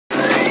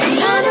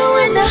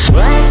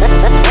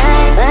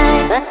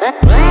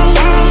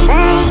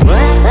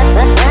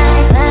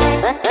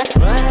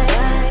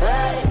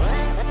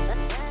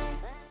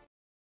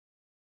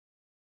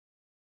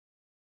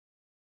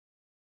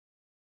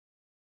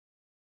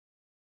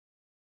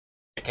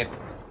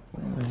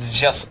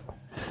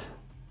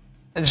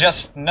It's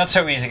just not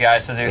so easy,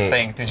 guys, as you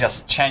think, to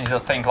just change the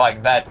thing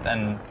like that,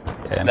 and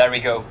there we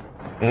go.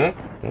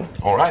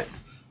 All right.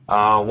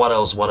 What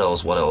else?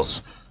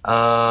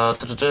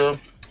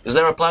 Is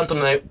there a plan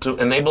to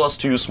enable us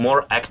to use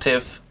more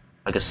active,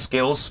 I guess,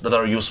 skills that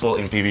are useful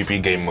in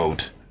PvP game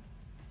mode?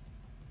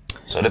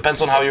 So it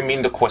depends on how you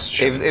mean the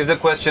question. If the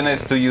question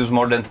is to use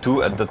more than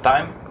 2 at the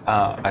time,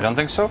 I don't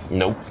think so.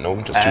 No,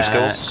 just 2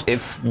 skills.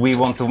 If we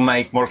want to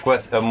make more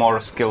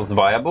skills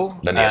viable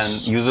then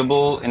yes. And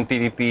usable in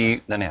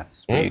PvP, then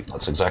yes.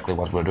 That's exactly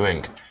what we're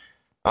doing.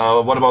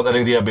 What about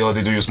adding the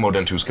ability to use more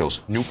than 2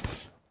 skills? Nope.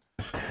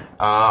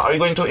 Are you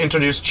going to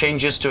introduce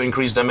changes to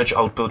increase damage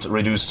output,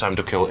 reduce time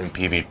to kill in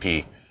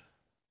PvP?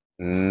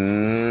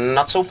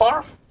 Not so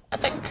far, I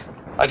think.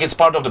 Like, it's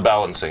part of the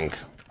balancing.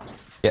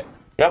 Yeah.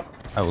 Yep.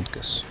 I would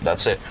guess.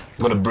 That's it.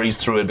 I'm gonna breeze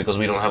through it because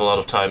we don't have a lot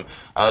of time.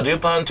 Do you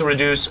plan to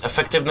reduce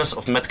effectiveness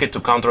of medkit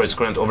to counter its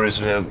current over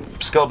its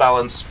skill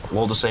balance?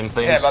 All the same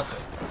things. Yeah, but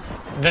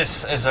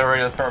this is a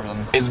real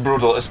problem. It's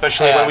brutal,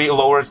 especially when we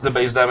lowered the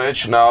base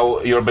damage. Now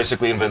you're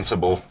basically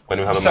invincible when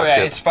you have a medkit. So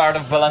yeah, it's part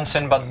of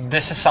balancing, but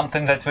this is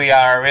something that we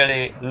are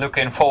really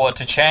looking forward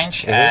to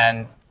change,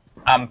 and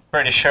I'm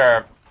pretty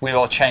sure we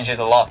will change it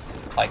a lot,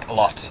 like a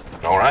lot.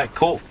 All right,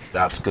 cool.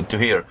 That's good to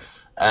hear.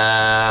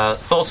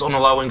 Thoughts on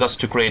allowing us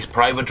to create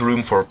private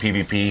room for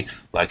PvP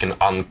like an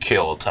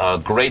Unkilled?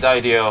 Great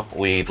idea.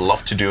 We'd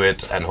love to do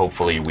it, and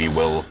hopefully we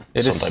will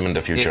sometime in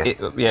the future.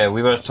 Yeah,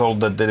 we were told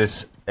that it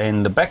is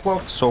in the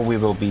backlog, so we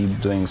will be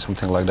doing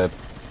something like that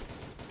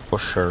for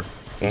sure.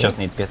 Just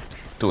need to get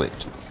to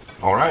it.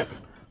 All right.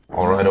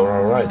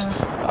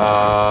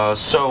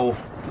 So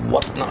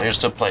what? No, you're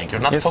still playing. You're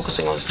not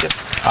focusing on this yet.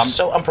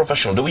 So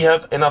unprofessional. Do we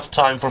have enough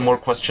time for more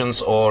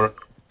questions, or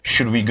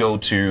should we go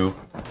to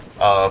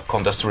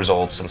contest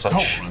results and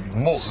such?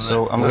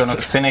 So I'm gonna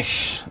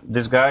finish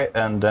this guy,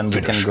 and then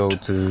we can go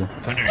to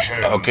finish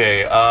him.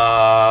 Okay.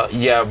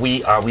 Yeah,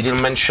 we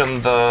didn't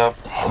mention I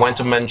want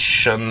to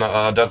mention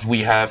that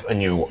we have a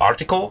new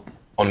article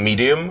on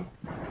Medium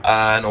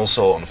and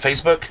also on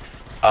Facebook.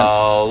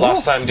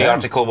 Last time the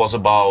article was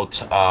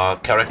about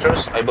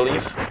characters, I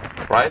believe,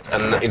 right?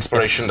 And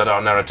inspiration that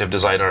our narrative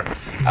designer.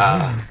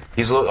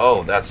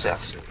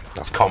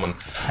 That's common.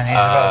 And he's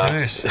about to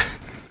lose.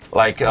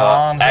 Like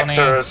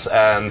actors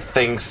and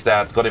things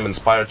that got him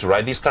inspired to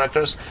write these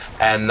characters,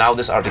 and now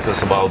this article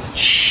is about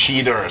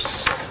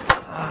cheaters.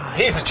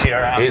 He's a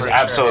cheater. He's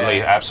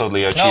absolutely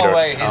a cheater. No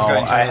way he's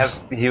going to I lose.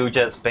 have huge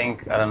ass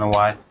pink. I don't know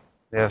why.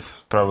 We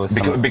have probably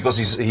some... Because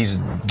he's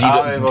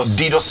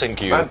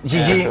DDoSing you.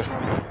 GG.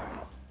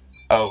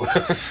 Oh.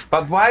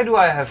 But why do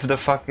I have the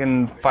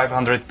fucking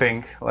 500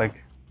 ping? Like,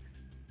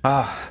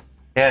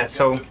 yeah.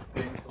 So,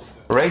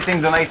 rating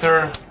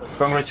donator,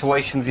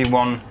 congratulations, you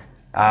won.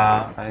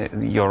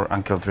 Your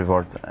Unkilled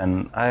reward,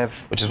 and I have...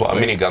 Which is what, a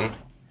minigun?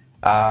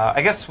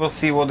 I guess we'll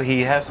see what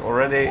he has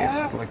already,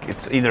 if like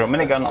it's either a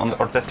minigun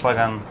or Tesla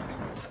gun,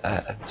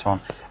 and so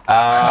on.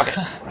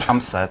 Okay.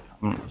 I'm sad,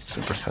 I'm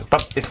super sad,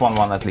 but it's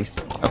 1-1 at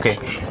least. Okay,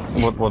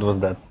 what was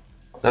that?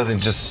 Nothing,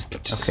 just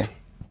okay.